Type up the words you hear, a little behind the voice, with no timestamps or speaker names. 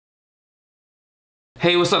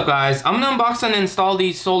Hey, what's up guys? I'm gonna unbox and install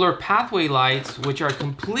these solar pathway lights, which are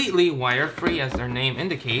completely wire-free as their name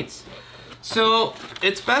indicates. So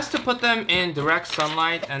it's best to put them in direct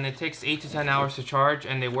sunlight, and it takes 8 to 10 hours to charge,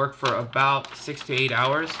 and they work for about 6 to 8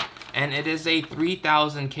 hours. And it is a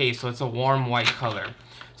 3000K, so it's a warm white color.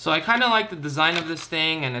 So I kind of like the design of this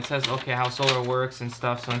thing, and it says okay how solar works and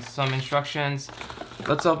stuff. So in some instructions,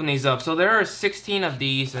 let's open these up. So there are 16 of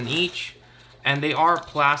these in each. And they are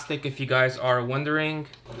plastic, if you guys are wondering.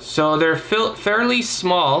 So they're fairly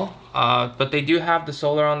small, but they do have the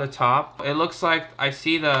solar on the top. It looks like I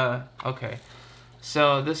see the, okay.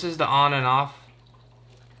 So this is the on and off.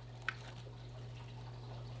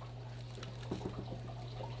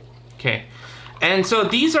 Okay. And so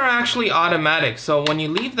these are actually automatic. So when you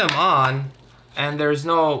leave them on and there's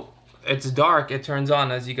no, it's dark, it turns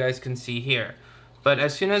on, as you guys can see here. But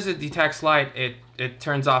as soon as it detects light, it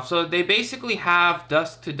turns off. So they basically have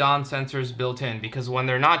dusk to dawn sensors built in, because when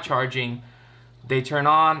they're not charging, they turn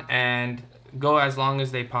on and go as long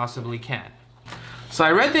as they possibly can. So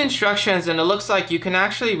I read the instructions, and it looks like you can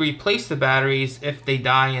actually replace the batteries if they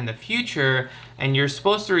die in the future, and you're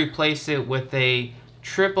supposed to replace it with a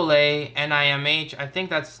AAA NIMH. I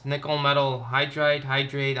think that's nickel metal hydrate.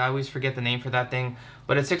 I always forget the name for that thing,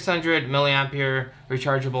 but it's 600 milliampere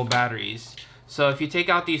rechargeable batteries. So if you take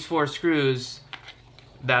out these 4 screws,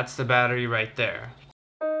 that's the battery right there.